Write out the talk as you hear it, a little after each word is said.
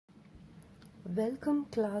Welcome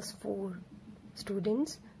class 4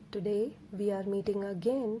 students. Today we are meeting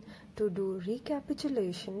again to do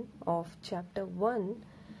recapitulation of chapter 1,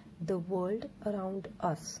 the world around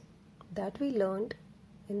us, that we learned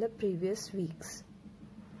in the previous weeks.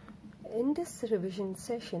 In this revision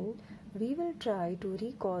session we will try to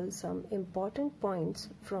recall some important points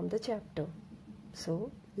from the chapter. So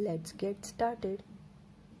let's get started.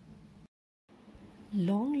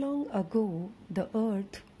 Long ago, the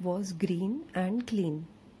earth was green and clean.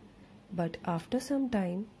 But after some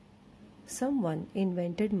time, someone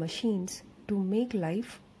invented machines to make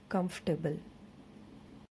life comfortable.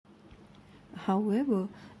 However,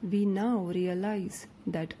 we now realize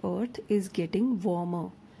that earth is getting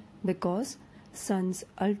warmer because sun's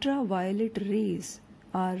ultraviolet rays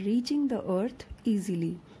are reaching the earth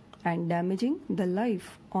easily and damaging the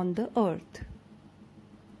life on the earth.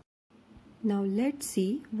 Now let's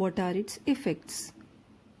see what are its effects.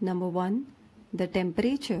 Number 1, the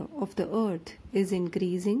temperature of the earth is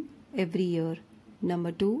increasing every year.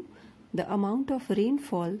 Number 2, the amount of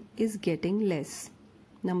rainfall is getting less.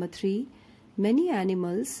 Number 3, many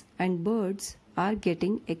animals and birds are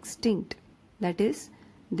getting extinct. That is,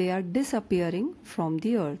 they are disappearing from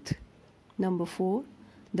the earth. Number 4,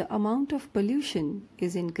 the amount of pollution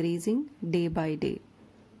is increasing day by day.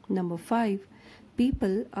 Number 5,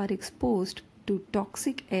 people are exposed to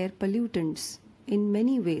toxic air pollutants in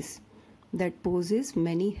many ways that poses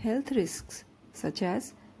many health risks such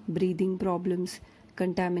as breathing problems,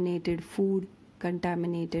 contaminated food,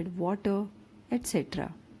 contaminated water,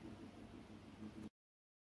 etc.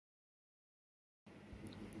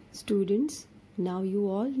 Students, now you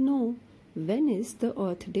all know when is the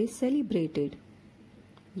Earth Day celebrated?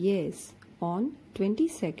 Yes, on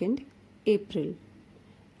 22nd April.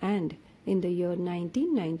 And in the year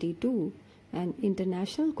 1992, an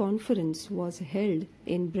international conference was held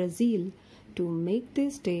in Brazil to make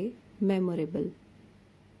this day memorable.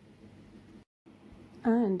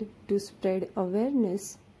 And to spread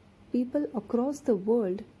awareness, people across the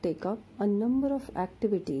world take up a number of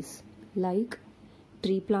activities like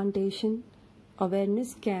tree plantation,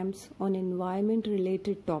 awareness camps on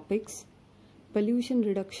environment-related topics, pollution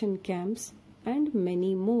reduction camps, and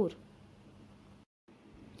many more.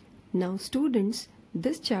 Now students,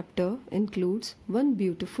 this chapter includes one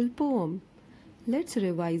beautiful poem. Let's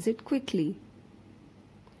revise it quickly.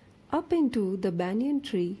 Up into the banyan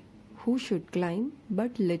tree, who should climb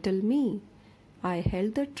but little me? I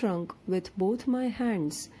held the trunk with both my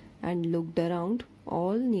hands and looked around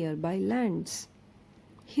all nearby lands.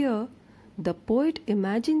 Here, the poet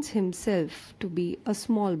imagines himself to be a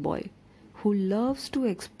small boy who loves to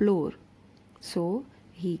explore. So,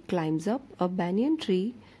 he climbs up a banyan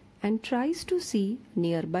tree and tries to see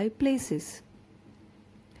nearby places.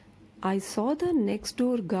 I saw the next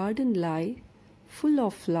door garden lie, full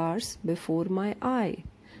of flowers before my eye,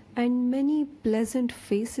 and many pleasant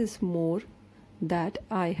faces more that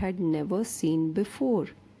I had never seen before.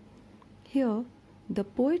 Here, the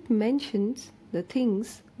poet mentions the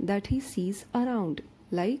things that he sees around,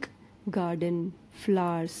 like garden,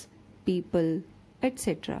 flowers, people,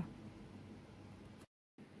 etc.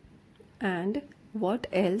 And what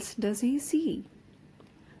else does he see?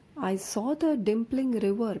 I saw the dimpling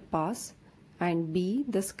river pass, and be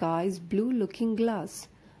the sky's blue-looking glass.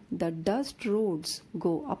 The dust roads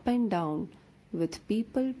go up and down, with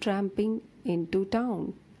people tramping into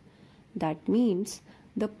town. That means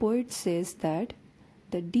the poet says that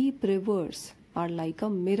the deep rivers are like a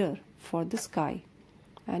mirror for the sky,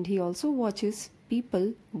 and he also watches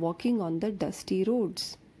people walking on the dusty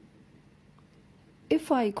roads. If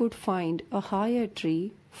I could find a higher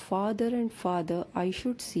tree, farther and farther I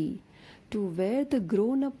should see, to where the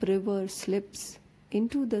grown-up river slips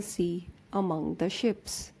into the sea among the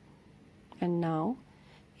ships. And now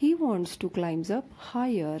he wants to climb up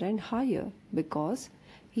higher and higher because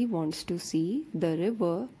he wants to see the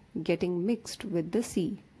river getting mixed with the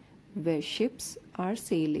sea, where ships are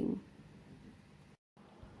sailing.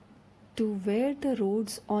 To where the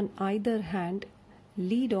roads on either hand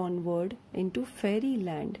lead onward into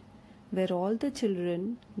fairyland, where all the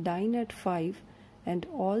children dine at 5 and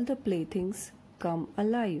all the playthings come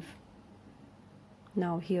alive.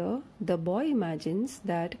 Now here the boy imagines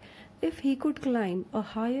that if he could climb a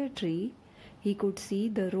higher tree, he could see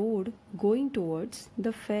the road going towards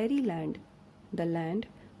the fairyland, the land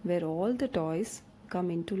where all the toys come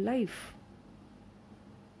into life.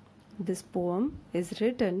 This poem is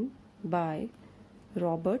written by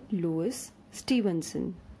Robert Louis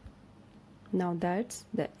Stevenson. Now that's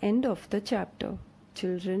the end of the chapter.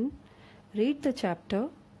 Children, read the chapter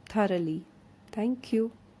thoroughly. Thank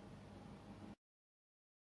you.